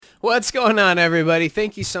What's going on, everybody?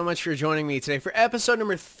 Thank you so much for joining me today for episode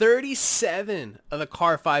number 37 of the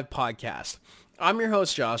Car 5 podcast. I'm your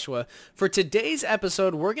host, Joshua. For today's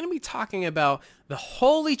episode, we're going to be talking about the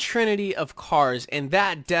holy trinity of cars and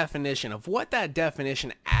that definition of what that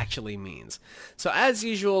definition actually means. So as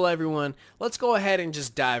usual, everyone, let's go ahead and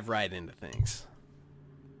just dive right into things.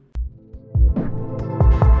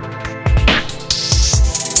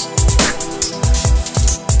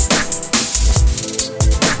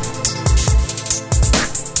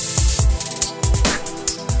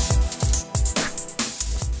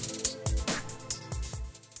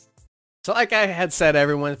 So like I had said,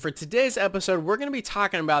 everyone, for today's episode, we're going to be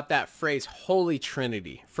talking about that phrase, Holy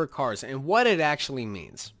Trinity, for cars and what it actually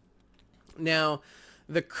means. Now,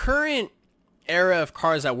 the current era of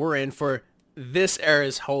cars that we're in for this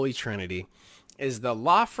era's Holy Trinity is the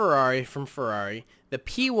LaFerrari from Ferrari, the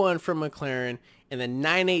P1 from McLaren, and the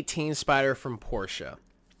 918 Spider from Porsche.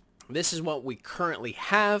 This is what we currently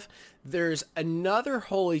have. There's another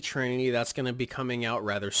Holy Trinity that's going to be coming out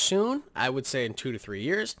rather soon, I would say in 2 to 3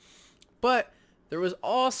 years. But there was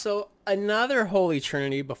also another Holy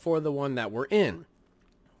Trinity before the one that we're in.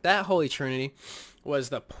 That Holy Trinity was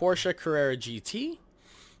the Porsche Carrera GT,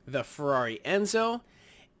 the Ferrari Enzo,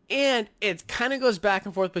 and it kind of goes back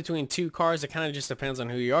and forth between two cars. It kind of just depends on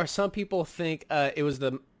who you are. Some people think it was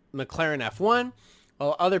the McLaren F1,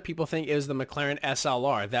 while other people think it was the McLaren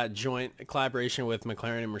SLR, that joint collaboration with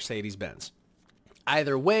McLaren and Mercedes-Benz.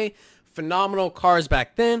 Either way, phenomenal cars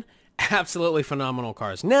back then, absolutely phenomenal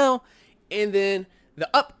cars now. And then the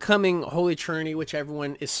upcoming Holy Trinity, which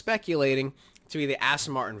everyone is speculating to be the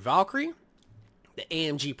Aston Martin Valkyrie, the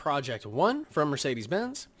AMG Project 1 from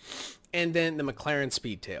Mercedes-Benz, and then the McLaren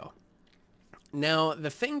Speedtail. Now, the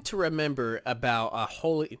thing to remember about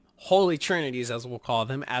Holy Trinities, as we'll call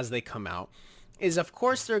them, as they come out, is of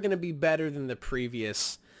course they're going to be better than the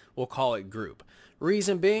previous, we'll call it, group.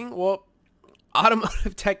 Reason being, well,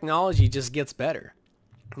 automotive technology just gets better.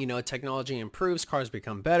 You know, technology improves, cars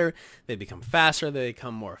become better, they become faster, they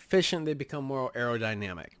become more efficient, they become more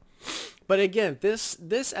aerodynamic. But again, this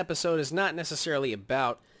episode is not necessarily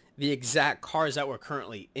about the exact cars that we're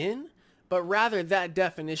currently in, but rather that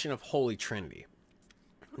definition of Holy Trinity.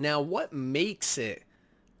 Now, what makes it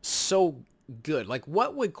so good? Like,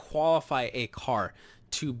 what would qualify a car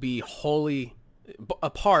to be a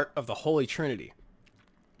part of the Holy Trinity?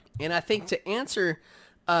 And I think to answer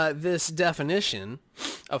this definition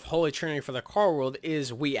of Holy Trinity for the car world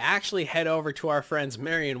is we actually head over to our friends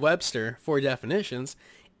Merriam-Webster for definitions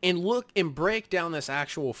and look and break down this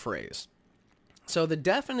actual phrase. So the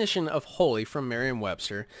definition of holy from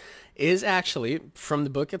Merriam-Webster is actually, from the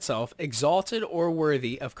book itself, exalted or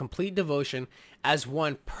worthy of complete devotion as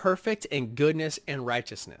one perfect in goodness and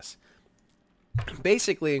righteousness.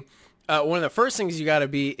 Basically, one of the first things you got to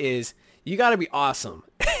be is you got to be awesome.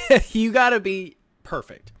 You got to be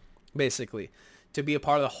perfect, basically, to be a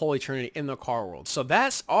part of the Holy Trinity in the car world. So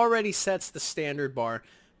that's already sets the standard bar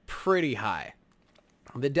pretty high.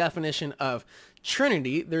 The definition of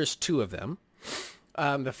Trinity, there's two of them.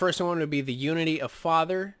 The first one would be the unity of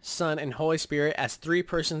Father, Son, and Holy Spirit as three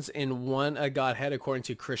persons in one Godhead according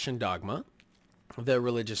to Christian dogma, the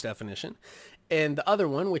religious definition. And the other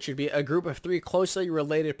one, which would be a group of three closely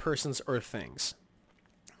related persons or things.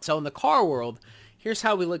 So in the car world, here's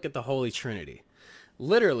how we look at the Holy Trinity.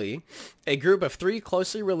 Literally, a group of three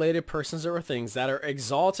closely related persons or things that are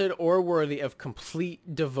exalted or worthy of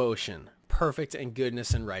complete devotion, perfect in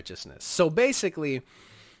goodness and righteousness. So basically,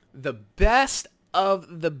 the best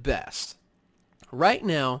of the best. Right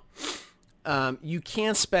now, you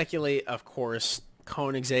can speculate, of course,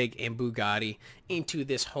 Koenigsegg and Bugatti into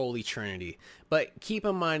this Holy Trinity. But keep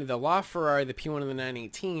in mind, the LaFerrari, the P1 and the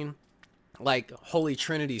 918, like Holy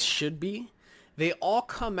Trinities should be, they all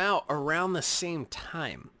come out around the same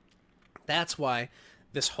time. That's why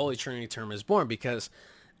this Holy Trinity term is born, because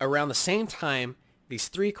around the same time, these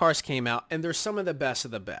three cars came out, and they're some of the best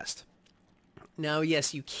of the best. Now,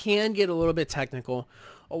 yes, you can get a little bit technical.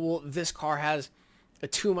 Oh, well, this car has a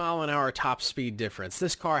 2-mile-an-hour top speed difference.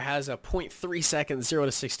 This car has a 0.3 second 0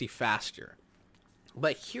 to 60 faster.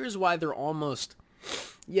 But here's why they're almost...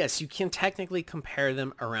 Yes, you can technically compare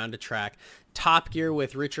them around a track. Top Gear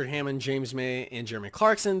with Richard Hammond, James May, and Jeremy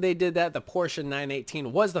Clarkson, they did that. The Porsche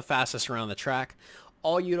 918 was the fastest around the track,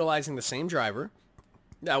 all utilizing the same driver.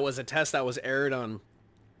 That was a test that was aired on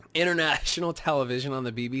international television on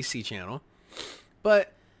the BBC channel.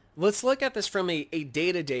 But let's look at this from a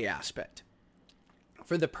day-to-day aspect.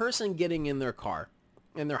 For the person getting in their car,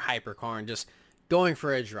 in their hypercar, and just going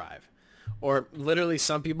for a drive, or literally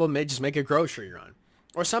some people may just make a grocery run,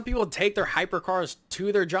 or some people take their hypercars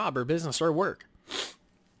to their job or business or work.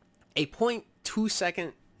 a 0.2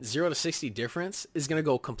 second 0 to 60 difference is going to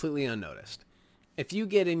go completely unnoticed. If you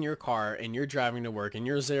get in your car and you're driving to work and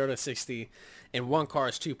you're 0 to 60 and one car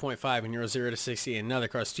is 2.5 and you're 0 to 60 and another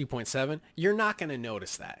car is 2.7, you're not going to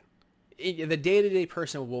notice that. The day-to-day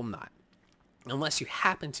person will not, unless you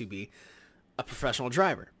happen to be a professional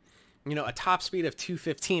driver. You know, a top speed of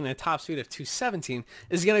 215 and a top speed of 217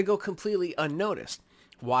 is going to go completely unnoticed.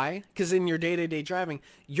 Why? Because in your day-to-day driving,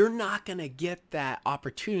 you're not going to get that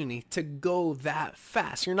opportunity to go that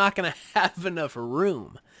fast. You're not going to have enough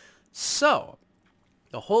room. So,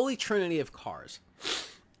 the holy trinity of cars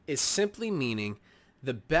is simply meaning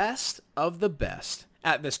the best of the best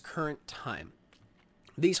at this current time.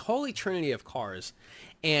 These holy trinity of cars,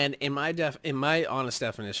 and in my honest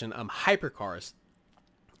definition, hypercars,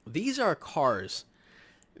 these are cars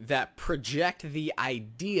that project the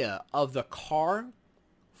idea of the car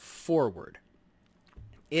forward.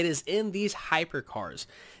 It is in these hypercars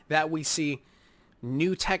that we see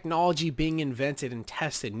new technology being invented and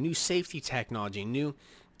tested, new safety technology, new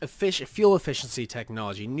fuel efficiency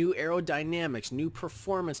technology, new aerodynamics, new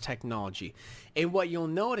performance technology. And what you'll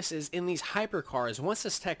notice is in these hypercars, once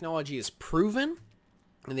this technology is proven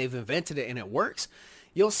and they've invented it and it works,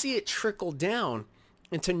 you'll see it trickle down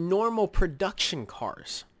into normal production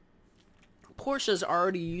cars. Porsche's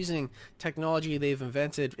already using technology they've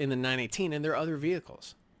invented in the 918 in their other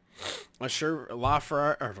vehicles. I'm sure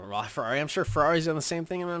I'm sure Ferrari's doing the same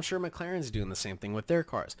thing, and I'm sure McLaren's doing the same thing with their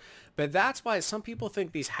cars. But that's why some people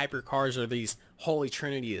think these hypercars or these holy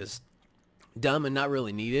trinity is dumb and not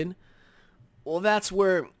really needed. Well, that's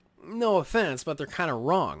where, no offense, but they're kind of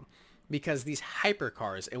wrong. Because these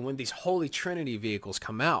hypercars and when these holy trinity vehicles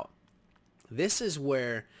come out, this is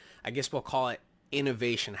where, I guess we'll call it,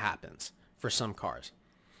 innovation happens for some cars.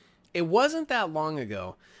 It wasn't that long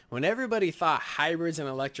ago when everybody thought hybrids and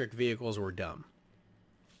electric vehicles were dumb.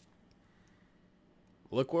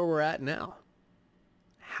 Look where we're at now.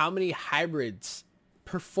 How many hybrids,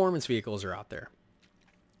 performance vehicles are out there?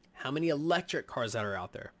 How many electric cars that are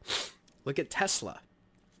out there? Look at Tesla.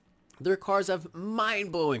 Their cars have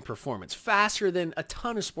mind-blowing performance, faster than a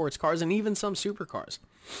ton of sports cars and even some supercars.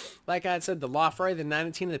 Like I had said, the LaFerrari, the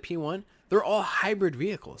 918, and the P1, they're all hybrid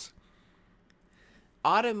vehicles.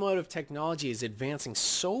 Automotive technology is advancing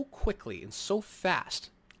so quickly and so fast.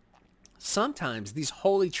 Sometimes these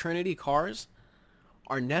holy trinity cars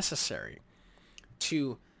are necessary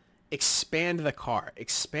to expand the car,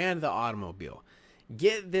 expand the automobile,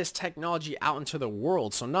 get this technology out into the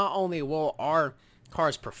world. So not only will our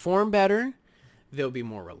cars perform better, they'll be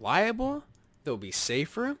more reliable, they'll be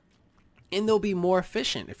safer, and they'll be more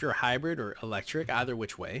efficient. If you're hybrid or electric, either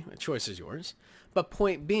which way, the choice is yours. But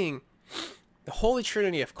point being, the holy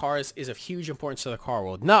trinity of cars is of huge importance to the car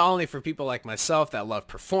world. Not only for people like myself that love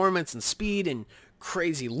performance and speed and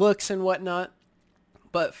crazy looks and whatnot,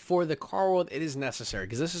 but for the car world, it is necessary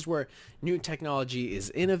because this is where new technology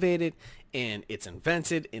is innovated and it's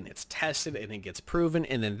invented and it's tested and it gets proven.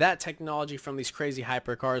 And then that technology from these crazy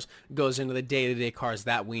hypercars goes into the day-to-day cars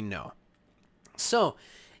that we know. So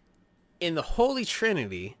in the holy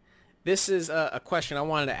trinity, this is a question I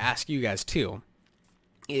wanted to ask you guys too,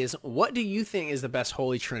 is what do you think is the best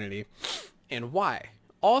holy trinity and why?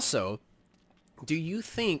 Also, do you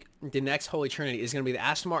think the next holy trinity is going to be the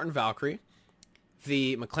Aston Martin Valkyrie,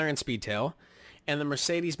 the McLaren Speedtail, and the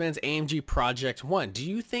Mercedes-Benz AMG Project 1? Do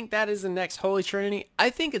you think that is the next holy trinity?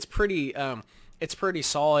 I think it's pretty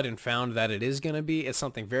solid and found that it is going to be. It's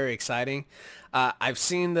something very exciting. I've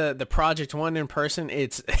seen the Project 1 in person.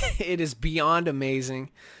 It is beyond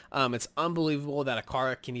amazing. It's unbelievable that a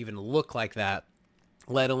car can even look like that,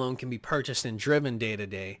 let alone can be purchased and driven day to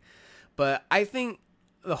day. But I think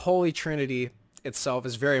the holy trinity itself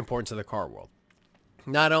is very important to the car world.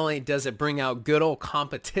 Not only does it bring out good old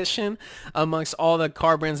competition amongst all the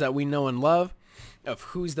car brands that we know and love of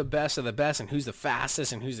who's the best of the best and who's the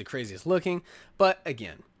fastest and who's the craziest looking, but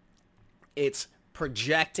again, it's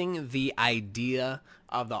projecting the idea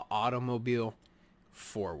of the automobile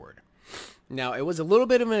forward. Now, it was a little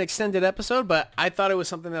bit of an extended episode, but I thought it was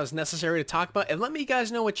something that was necessary to talk about. And let me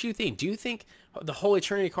guys know what you think. Do you think the Holy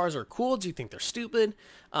Trinity cars are cool? Do you think they're stupid?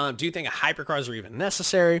 Do you think hypercars are even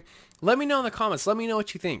necessary? Let me know in the comments. Let me know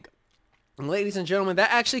what you think. And ladies and gentlemen,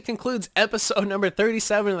 that actually concludes episode number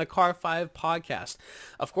 37 of the Car 5 podcast.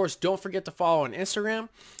 Of course, don't forget to follow on Instagram,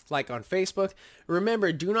 like on Facebook.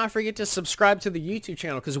 Remember, do not forget to subscribe to the YouTube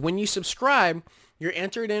channel, because when you subscribe, you're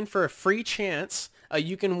entered in for a free chance.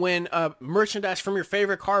 You can win merchandise from your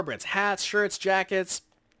favorite car brands, hats, shirts, jackets,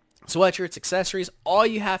 sweatshirts, accessories. All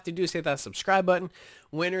you have to do is hit that subscribe button.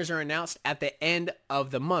 Winners are announced at the end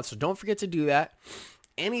of the month, so don't forget to do that.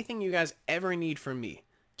 Anything you guys ever need from me,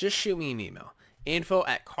 just shoot me an email.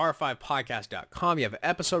 info@car5podcast.com. You have an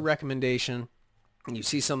episode recommendation, and you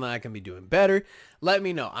see something I can be doing better, let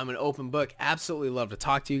me know. I'm an open book. Absolutely love to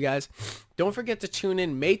talk to you guys. Don't forget to tune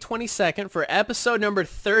in May 22nd for episode number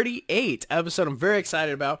 38. Episode I'm very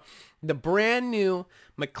excited about. The brand new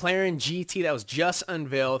McLaren GT that was just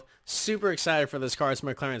unveiled. Super excited for this car. It's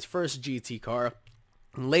McLaren's first GT car.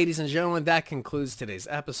 And ladies and gentlemen, that concludes today's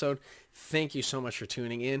episode. Thank you so much for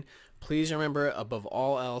tuning in. Please remember, above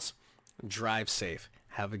all else, drive safe.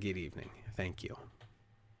 Have a good evening. Thank you.